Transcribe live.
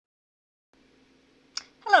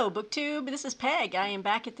Hello, BookTube. This is Peg. I am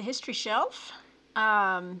back at the History Shelf.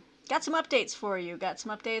 Got some updates for you. Got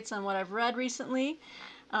some updates on what I've read recently.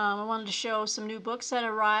 I wanted to show some new books that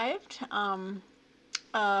arrived.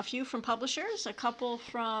 A few from publishers, a couple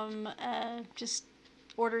from just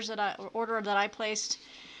order that I placed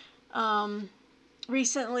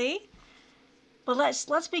recently. But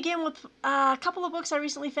let's begin with a couple of books I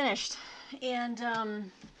recently finished, and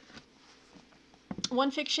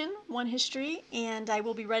one fiction, one history, and I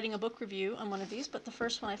will be writing a book review on one of these, but the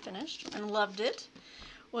first one I finished and loved it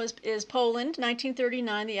is Poland,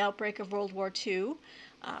 1939, The Outbreak of World War II,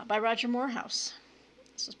 by Roger Moorhouse.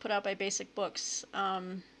 This was put out by Basic Books.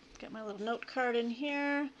 Got my little note card in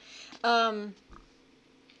here. It's about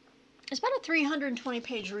a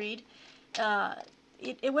 320-page read.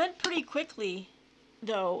 It went pretty quickly,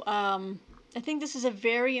 though. I think this is a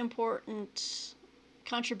very important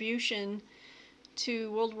contribution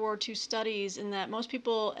to World War II studies, in that most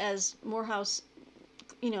people, as Moorhouse,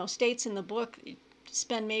 states in the book,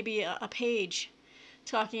 spend maybe a page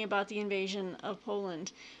talking about the invasion of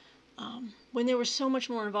Poland, when there was so much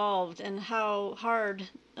more involved, and how hard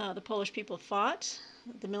the Polish people fought.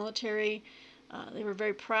 The military, they were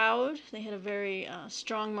very proud. They had a very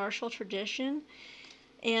strong martial tradition,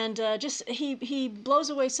 and he blows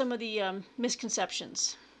away some of the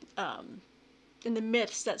misconceptions and the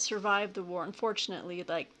myths that survived the war. Unfortunately,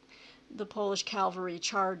 like the Polish cavalry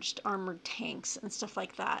charged armored tanks and stuff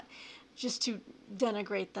like that, just to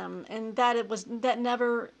denigrate them, and that was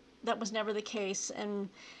never the case. And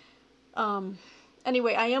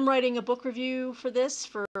anyway, I am writing a book review for this,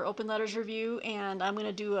 for Open Letters Review, and I'm going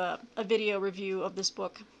to do a video review of this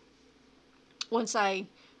book once I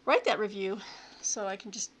write that review, so I can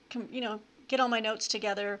just get all my notes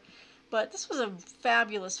together. But this was a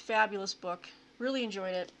fabulous, fabulous book. Really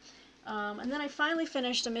enjoyed it. And then I finally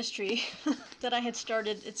finished a mystery that I had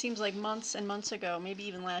started, it seems like months and months ago, maybe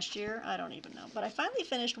even last year, I don't even know. But I finally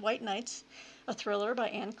finished White Nights, a thriller by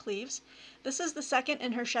Anne Cleeves. This is the second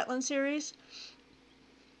in her Shetland series.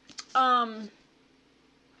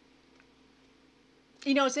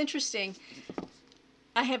 It's interesting.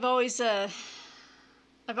 I've always said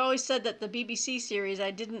that the BBC series, I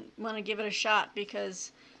didn't want to give it a shot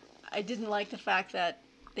because I didn't like the fact that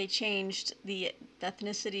they changed the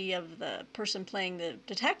ethnicity of the person playing the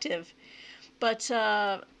detective. But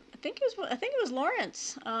I think it was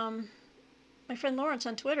Lawrence, my friend Lawrence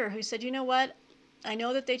on Twitter, who said, you know what, I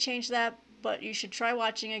know that they changed that, but you should try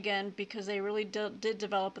watching again, because they really did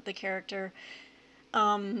develop the character.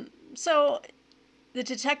 So the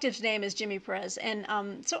detective's name is Jimmy Perez, and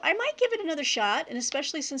so I might give it another shot, and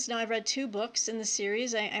especially since now I've read 2 books in the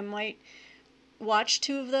series, I might watch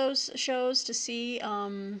 2 of those shows to see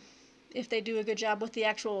if they do a good job with the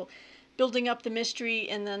actual building up the mystery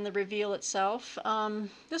and then the reveal itself.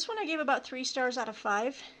 This one I gave about 3 stars out of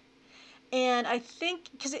 5. And I think,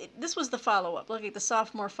 because this was the follow-up, look at the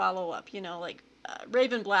sophomore follow-up,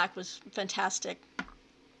 Raven Black was fantastic.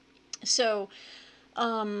 So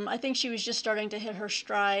I think she was just starting to hit her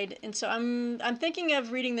stride. And so I'm thinking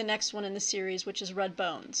of reading the next one in the series, which is Red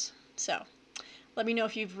Bones. So let me know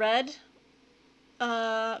if you've read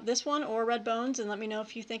this one or Red Bones, and let me know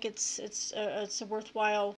if you think it's a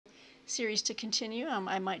worthwhile series to continue.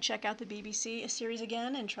 I might check out the BBC series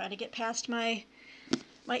again and try to get past my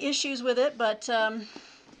issues with it, but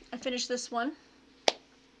I finished this one.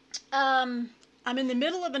 I'm in the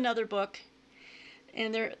middle of another book,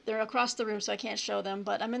 and they're across the room, so I can't show them,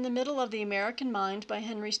 but I'm in the middle of The American Mind by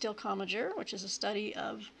Henry Steele Commager, which is a study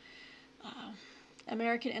of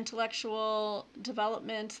American intellectual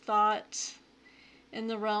development, thought, in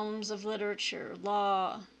the realms of literature,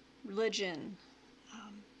 law, religion,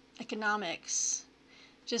 economics,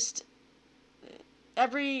 just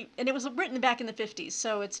and it was written back in the 50s,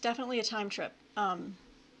 so it's definitely a time trip.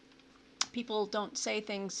 People don't say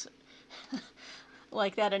things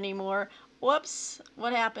like that anymore. Whoops,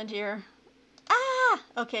 what happened here? Ah!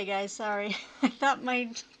 Okay, guys, sorry. I thought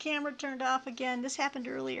my camera turned off again. This happened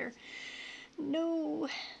earlier. No.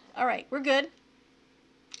 All right, we're good.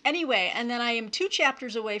 Anyway, and then I am 2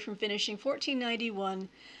 chapters away from finishing 1491,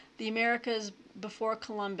 The Americas Before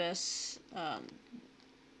Columbus,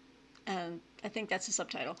 and I think that's the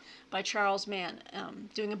subtitle, by Charles Mann.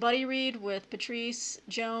 Doing a buddy read with Patrice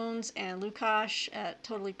Jones and Lukash at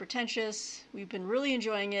Totally Pretentious. We've been really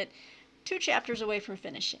enjoying it. 2 chapters away from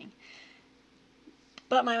finishing.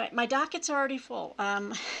 But my docket's already full.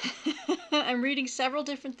 I'm reading several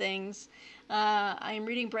different things. I'm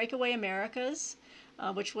reading Breakaway Americas,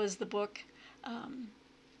 which was the book,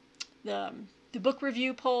 the the book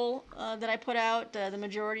review poll that I put out, the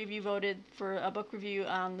majority of you voted for a book review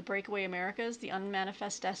on The Breakaway Americas, The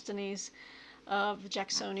Unmanifest Destinies of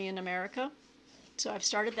Jacksonian America. So I've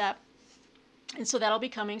started that. And so that'll be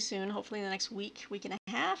coming soon, hopefully in the next week, week and a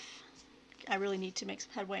half. I really need to make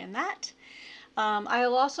some headway in that.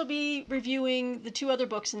 I'll also be reviewing the 2 other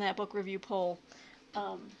books in that book review poll.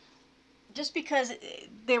 Just because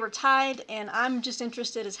they were tied, and I'm just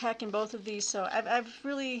interested as heck in both of these, so I've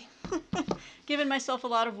really given myself a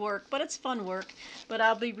lot of work, but it's fun work. But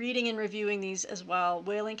I'll be reading and reviewing these as well.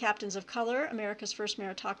 Whaling Captains of Color, America's First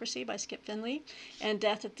Meritocracy by Skip Finley, and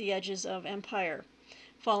Death at the Edges of Empire,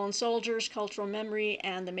 Fallen Soldiers, Cultural Memory,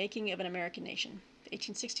 and the Making of an American Nation,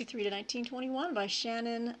 1863 to 1921 by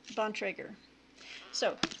Shannon Bontrager.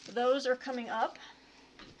 So those are coming up.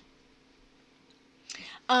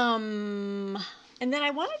 And then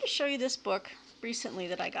I wanted to show you this book recently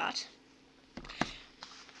that I got.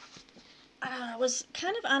 I was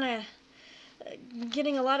kind of on a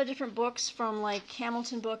getting a lot of different books from like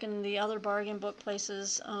Hamilton Book and the other bargain book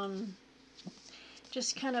places.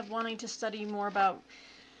 Just kind of wanting to study more about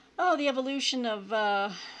the evolution of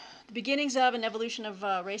the beginnings of and evolution of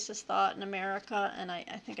racist thought in America. And I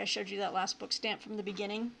think I showed you that last book, Stamped from the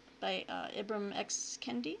Beginning, by Ibram X.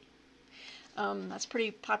 Kendi. That's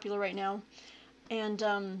pretty popular right now. And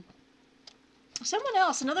someone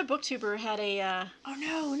else, another booktuber, had a,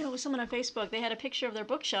 it was someone on Facebook. They had a picture of their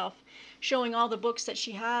bookshelf showing all the books that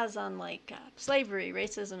she has on, like, slavery,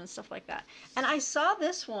 racism, and stuff like that. And I saw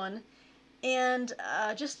this one, and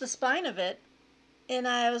just the spine of it, and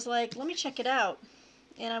I was like, let me check it out.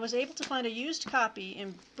 And I was able to find a used copy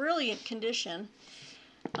in brilliant condition.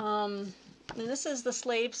 And this is The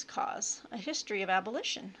Slave's Cause, A History of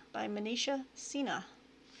Abolition by Manisha Sinha.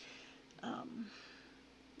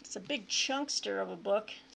 It's a big chunkster of a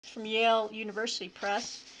book from Yale University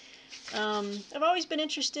Press. I've always been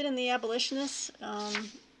interested in the abolitionists,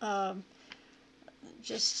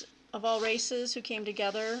 just of all races who came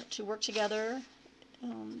together to work together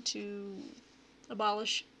to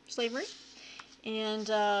abolish slavery. And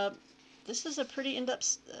this is a pretty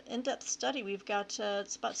in-depth study. We've got,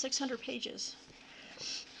 it's about 600 pages.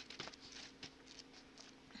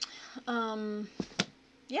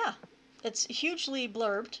 Yeah, it's hugely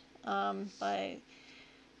blurbed by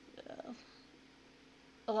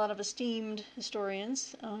a lot of esteemed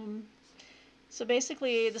historians. So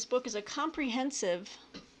basically, this book is a comprehensive,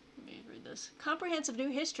 let me read this, comprehensive new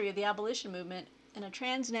history of the abolition movement in a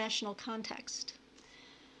transnational context.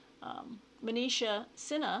 Manisha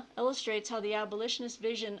Sinha illustrates how the abolitionist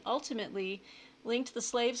vision ultimately linked the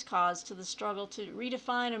slaves' cause to the struggle to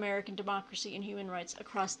redefine American democracy and human rights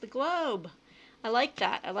across the globe. I like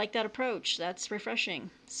that. I like that approach. That's refreshing.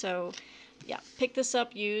 So, yeah, pick this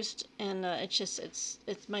up used, and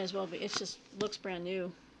it might as well be. It just looks brand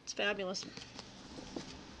new. It's fabulous.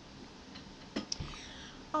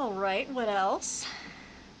 All right, what else?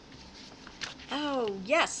 Oh,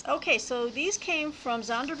 yes. Okay, so these came from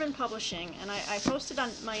Zondervan Publishing, and I posted on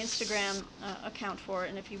my Instagram account for it,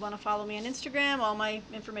 and if you want to follow me on Instagram, all my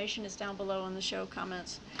information is down below in the show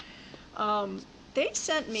comments. They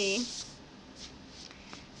sent me,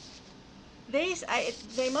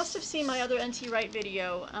 they must have seen my other N.T. Wright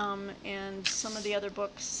video, and some of the other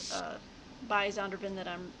books by Zondervan that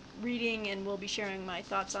I'm reading and will be sharing my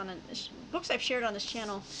thoughts on, books I've shared on this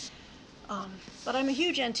channel. But I'm a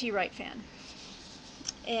huge N.T. Wright fan.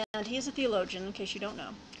 And he is a theologian, in case you don't know,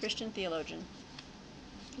 Christian theologian.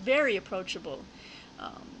 Very approachable.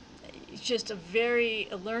 He's just a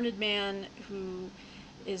learned man who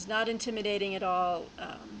is not intimidating at all.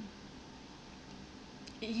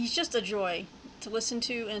 He's just a joy to listen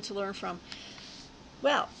to and to learn from.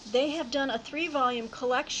 Well, they have done a 3-volume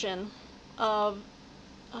collection of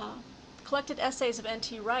collected essays of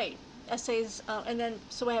N.T. Wright. Essays, and then,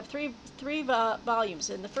 so I have three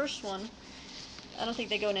volumes. In the first one, I don't think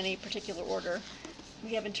they go in any particular order.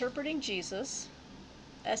 We have Interpreting Jesus,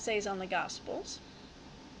 Essays on the Gospels.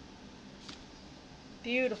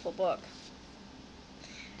 Beautiful book.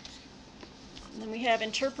 And then we have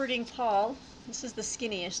Interpreting Paul. This is the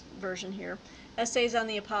skinniest version here. Essays on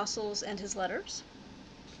the Apostles and His Letters.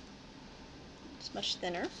 It's much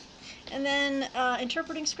thinner. And then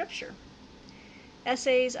Interpreting Scripture.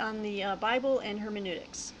 Essays on the Bible and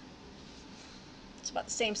Hermeneutics. It's about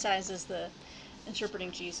the same size as the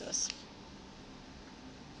Interpreting Jesus.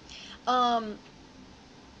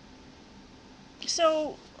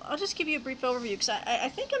 So I'll just give you a brief overview, because I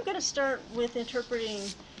think I'm going to start with Interpreting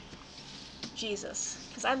Jesus,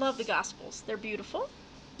 because I love the Gospels. They're beautiful,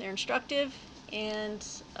 they're instructive, and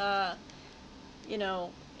you know,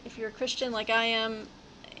 if you're a Christian like I am,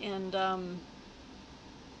 and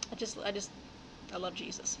I love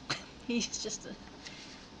Jesus. He's just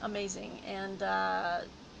amazing, and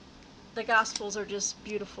the Gospels are just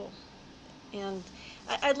beautiful. And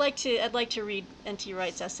I'd like to read N.T.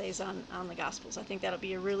 Wright's essays on the Gospels. I think that'll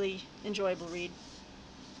be a really enjoyable read.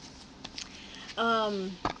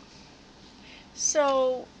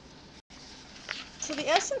 So the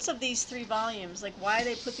essence of these 3 volumes, like why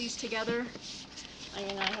they put these together, I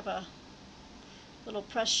have a little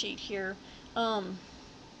press sheet here.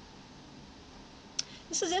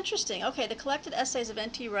 This is interesting. Okay, the collected essays of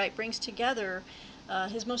N.T. Wright brings together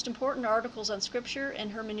his most important articles on Scripture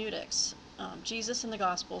and hermeneutics, Jesus and the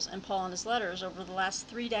Gospels, and Paul and his letters over the last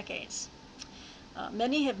 3 decades.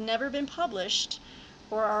 Many have never been published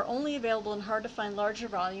or are only available in hard-to-find larger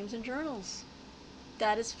volumes and journals.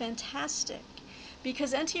 That is fantastic,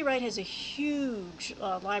 because N.T. Wright has a huge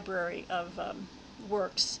library of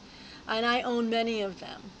works, and I own many of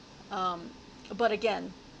them. But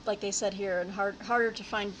again, like they said here, and harder to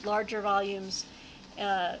find larger volumes.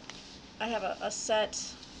 I have a set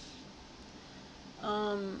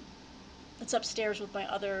it's upstairs with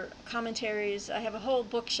my other commentaries. I have a whole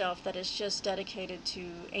bookshelf that is just dedicated to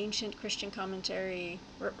ancient Christian commentary,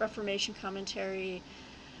 Reformation commentary,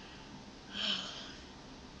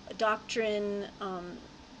 doctrine.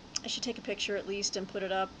 I should take a picture at least and put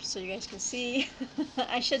it up so you guys can see.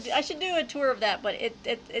 I should do a tour of that, but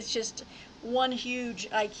it's just one huge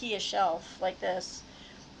IKEA shelf like this,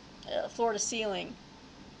 floor to ceiling,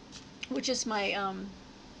 which is my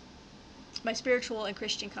my spiritual and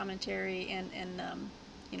Christian commentary and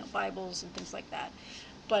Bibles and things like that.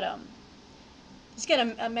 But he's got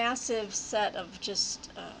a massive set of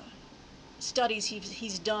just studies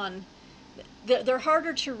he's done. They're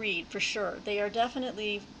harder to read for sure. They are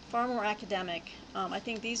definitely far more academic. I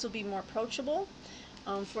think these will be more approachable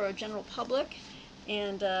for a general public,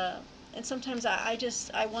 and sometimes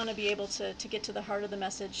I want to be able to get to the heart of the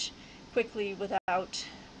message quickly without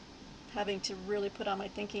having to really put on my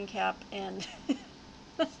thinking cap and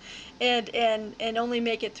and only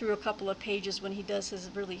make it through a couple of pages when he does his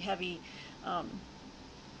really heavy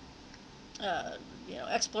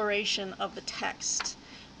exploration of the text.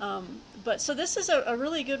 But so this is a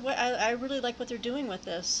really good way. I really like what they're doing with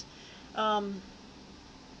this. But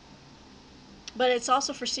it's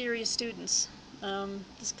also for serious students. So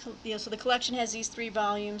the collection has these 3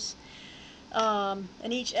 volumes,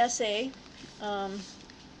 and each essay are,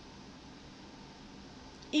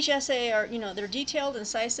 they're detailed,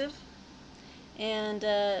 incisive, and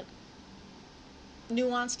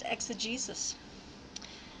nuanced exegesis.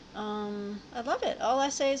 I love it. All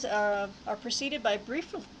essays are preceded by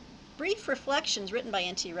brief reflections written by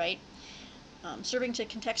N.T. Wright, serving to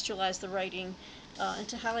contextualize the writing and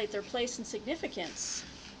to highlight their place and significance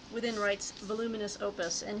within Wright's voluminous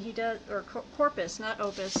opus. And he does, or corpus, not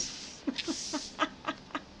opus.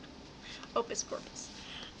 Opus corpus.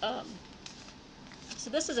 So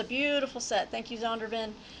this is a beautiful set. Thank you,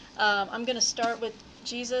 Zondervan. I'm going to start with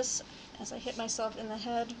Jesus as I hit myself in the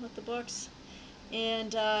head with the books.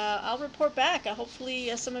 And I'll report back.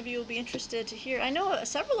 Hopefully some of you will be interested to hear. I know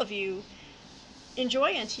several of you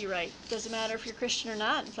enjoy N.T. Wright. Doesn't matter if you're Christian or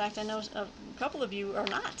not. In fact, I know a couple of you are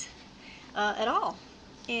not at all.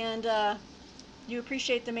 And you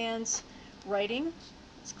appreciate the man's writing.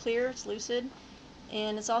 It's clear, it's lucid,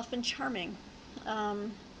 and it's often charming.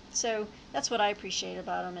 So that's what I appreciate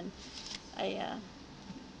about him. And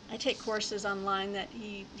I take courses online that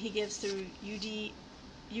he gives through Udemy.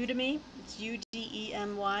 It's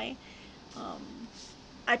Udemy.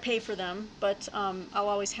 I pay for them, but I'll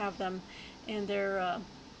always have them. And they're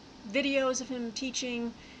videos of him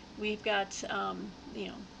teaching. We've got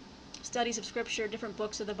studies of Scripture, different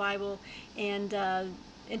books of the Bible, and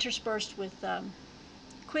interspersed with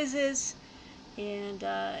quizzes. And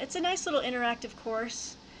it's a nice little interactive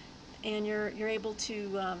course. And you're able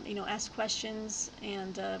to ask questions,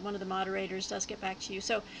 and one of the moderators does get back to you.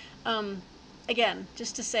 So again,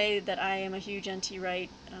 just to say that I am a huge N.T. Wright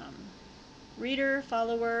reader,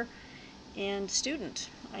 follower, and student.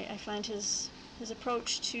 I find his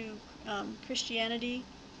approach to Christianity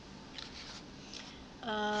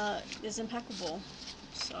is impeccable.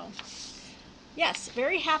 So yes,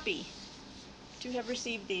 very happy to have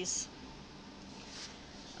received these.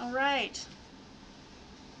 All right.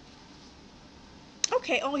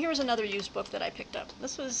 Okay, oh, here's another used book that I picked up.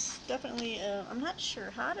 This was definitely, I'm not sure,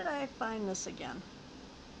 how did I find this again?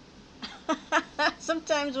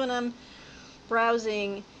 Sometimes when I'm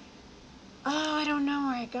browsing, oh, I don't know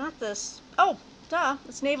where I got this. Oh, duh,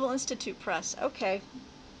 it's Naval Institute Press, okay.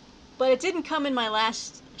 But it didn't come in my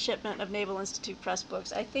last shipment of Naval Institute Press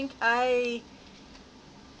books. I think I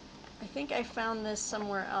I think I found this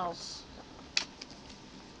somewhere else.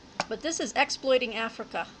 But this is Exploiting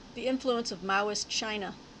Africa, the Influence of Maoist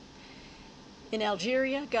China in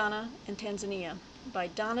Algeria, Ghana, and Tanzania by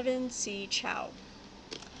Donovan C. Chow.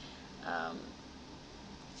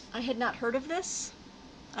 I had not heard of this.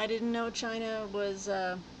 I didn't know China was,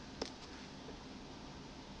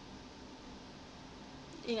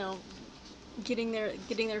 you know, getting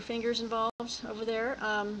their fingers involved over there.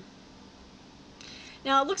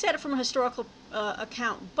 Now it looks at it from a historical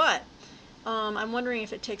account, but I'm wondering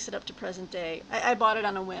if it takes it up to present day. I bought it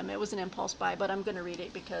on a whim. It was an impulse buy, but I'm going to read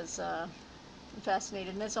it because I'm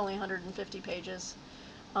fascinated, and it's only 150 pages.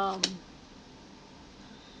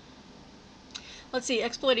 Let's see,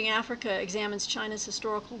 Exploiting Africa examines China's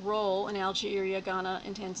historical role in Algeria, Ghana,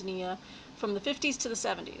 and Tanzania from the 50s to the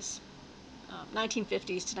 70s,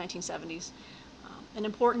 1950s to 1970s. An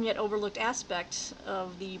important yet overlooked aspect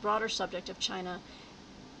of the broader subject of China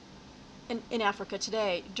in Africa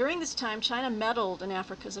today. During this time, China meddled in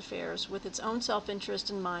Africa's affairs with its own self-interest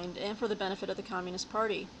in mind and for the benefit of the Communist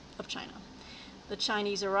Party of China. The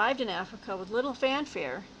Chinese arrived in Africa with little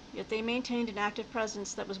fanfare, yet they maintained an active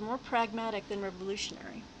presence that was more pragmatic than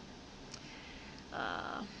revolutionary.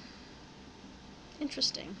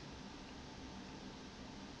 Interesting.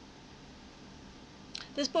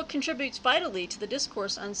 This book contributes vitally to the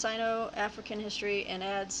discourse on Sino-African history and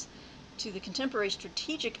adds to the contemporary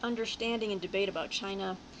strategic understanding and debate about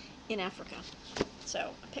China in Africa. So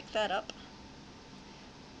I picked that up.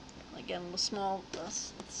 Again, a small,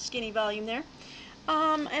 skinny volume there.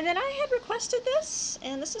 And then I had requested this,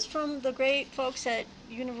 and this is from the great folks at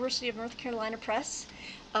University of North Carolina Press.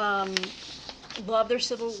 Love their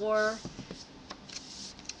Civil War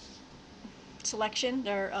selection,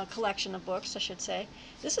 their collection of books, I should say.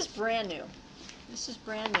 This is brand new. This is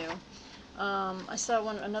brand new. I saw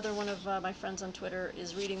another one of my friends on Twitter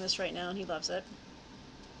is reading this right now, and he loves it.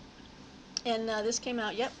 And this came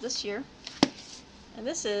out, this year. And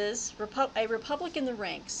this is A Republic in the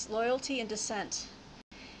Ranks, Loyalty and Dissent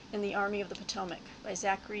in the Army of the Potomac by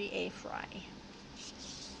Zachary A. Fry.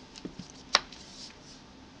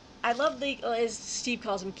 I love the, as Steve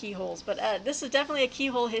calls them, keyholes, but this is definitely a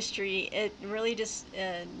keyhole history. It really just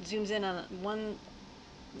zooms in on one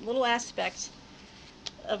little aspect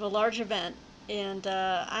of a large event, and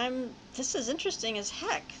this is interesting as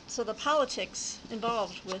heck. So the politics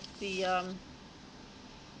involved with the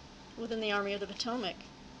within the Army of the Potomac,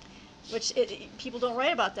 which people don't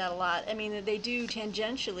write about that a lot. I mean, they do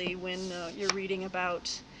tangentially when you're reading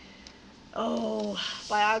about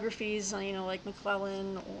biographies, like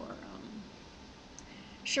McClellan or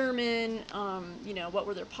Sherman. What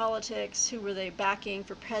were their politics? Who were they backing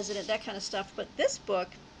for president? That kind of stuff. But this book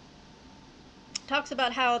talks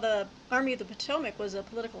about how the Army of the Potomac was a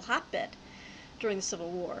political hotbed during the Civil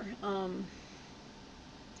War.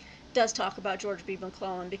 Does talk about George B.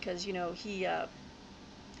 McClellan because he ran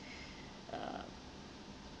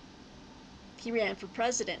for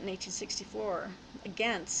president in 1864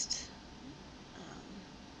 against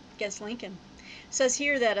Lincoln. It says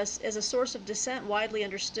here that as a source of dissent widely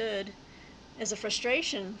understood as a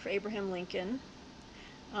frustration for Abraham Lincoln,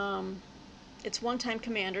 its one-time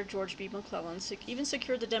commander, George B. McClellan, even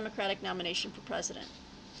secured the Democratic nomination for president.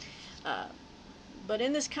 But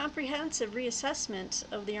in this comprehensive reassessment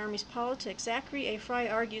of the Army's politics, Zachary A. Fry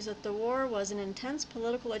argues that the war was an intense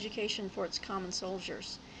political education for its common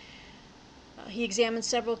soldiers. He examined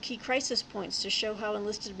several key crisis points to show how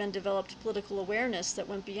enlisted men developed political awareness that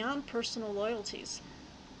went beyond personal loyalties.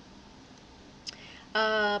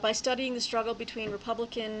 By studying the struggle between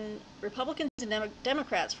Republicans and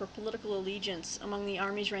Democrats for political allegiance among the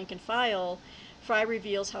Army's rank and file, Fry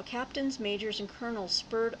reveals how captains, majors, and colonels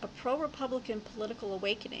spurred a pro-Republican political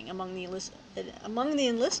awakening among the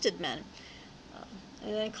enlisted men,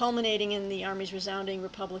 and then culminating in the Army's resounding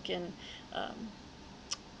Republican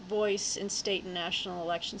voice in state and national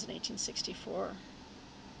elections in 1864.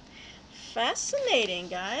 Fascinating,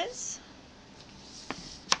 guys.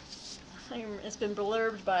 It's been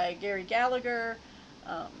blurbed by Gary Gallagher.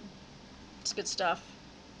 It's good stuff.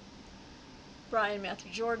 Brian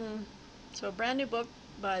Matthew Jordan. So a brand new book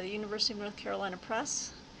by the University of North Carolina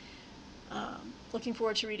Press. Looking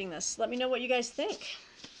forward to reading this. Let me know what you guys think.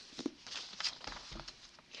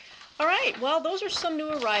 All right, well, those are some new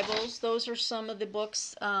arrivals. Those are some of the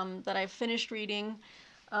books that I've finished reading.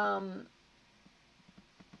 I've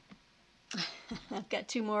got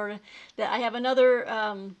two more. I have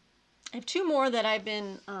two more that I've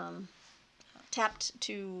been tapped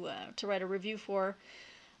to write a review for.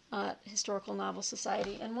 Historical Novel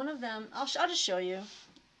Society, and one of them I'll just show you.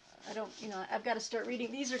 I've got to start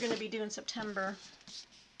reading. These are going to be due in September.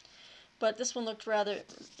 but this one looked rather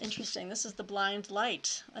interesting. This is The Blind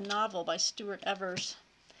Light, a novel by Stuart Evers.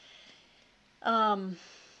 And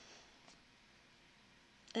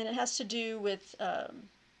it has to do with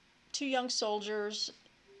two young soldiers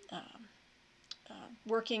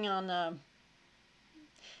working on,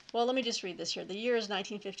 well, let me just read this here. The year is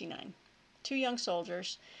 1959. Two young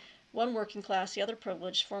soldiers, one working class, the other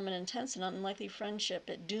privileged, form an intense and unlikely friendship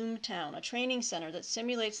at Doomtown, a training center that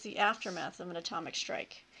simulates the aftermath of an atomic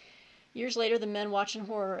strike. Years later, the men watch in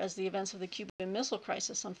horror as the events of the Cuban Missile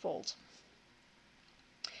Crisis unfold.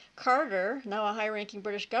 Carter, now a high-ranking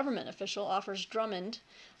British government official, offers Drummond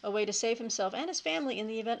a way to save himself and his family in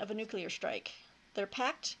the event of a nuclear strike. Their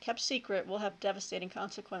pact, kept secret, will have devastating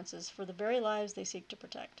consequences for the very lives they seek to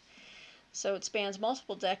protect. So it spans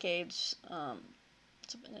multiple decades.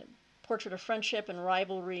 It's a portrait of friendship and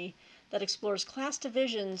rivalry that explores class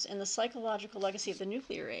divisions and the psychological legacy of the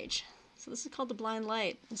nuclear age. So this is called The Blind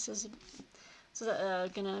Light. This is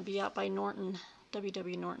going to be out by Norton,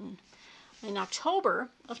 W.W. Norton, in October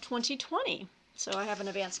of 2020. So I have an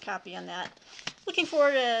advanced copy on that. Looking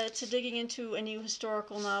forward to digging into a new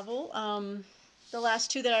historical novel. The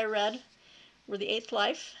last two that I read were The Eighth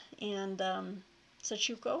Life and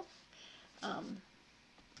Sachuko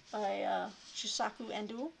by Shusaku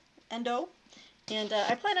Endo. And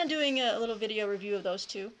I plan on doing a little video review of those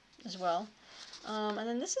two as well. And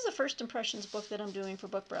then this is a first impressions book that I'm doing for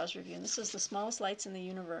Book Browse Review, and this is The Smallest Lights in the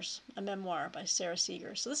Universe, a memoir by Sarah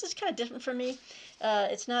Seeger. So this is kind of different for me.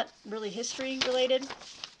 It's not really history related,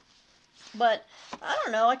 but I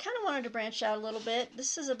don't know, I kind of wanted to branch out a little bit.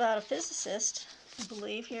 This is about a physicist, I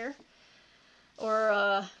believe, here.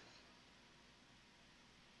 Or,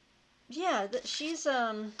 yeah, she's,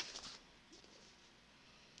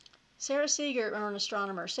 Sarah Seeger, or an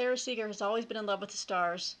astronomer. Sarah Seeger has always been in love with the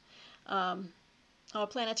stars.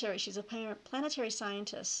 She's a planetary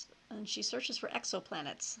scientist, and she searches for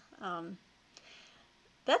exoplanets.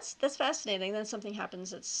 That's fascinating. Then something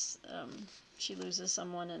happens. She loses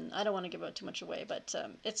someone, and I don't want to give out too much away, but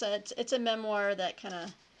it's a memoir that kind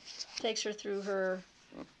of takes her through her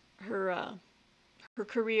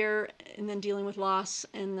career, and then dealing with loss,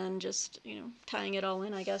 and then just, tying it all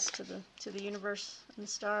in, I guess, to the universe and the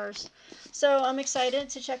stars. So I'm excited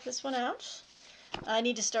to check this one out. I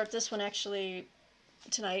need to start this one actually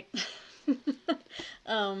tonight.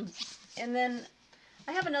 And then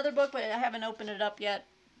I have another book, but I haven't opened it up yet.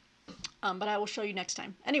 But I will show you next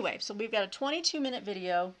time. Anyway, so we've got a 22-minute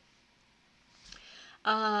video.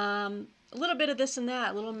 A little bit of this and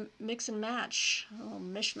that, a little mix and match, a little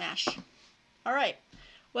mishmash. All right.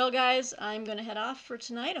 Well, guys, I'm going to head off for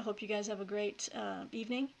tonight. I hope you guys have a great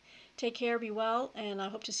evening. Take care, be well, and I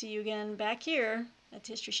hope to see you again back here at the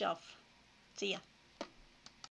History Shelf. See ya.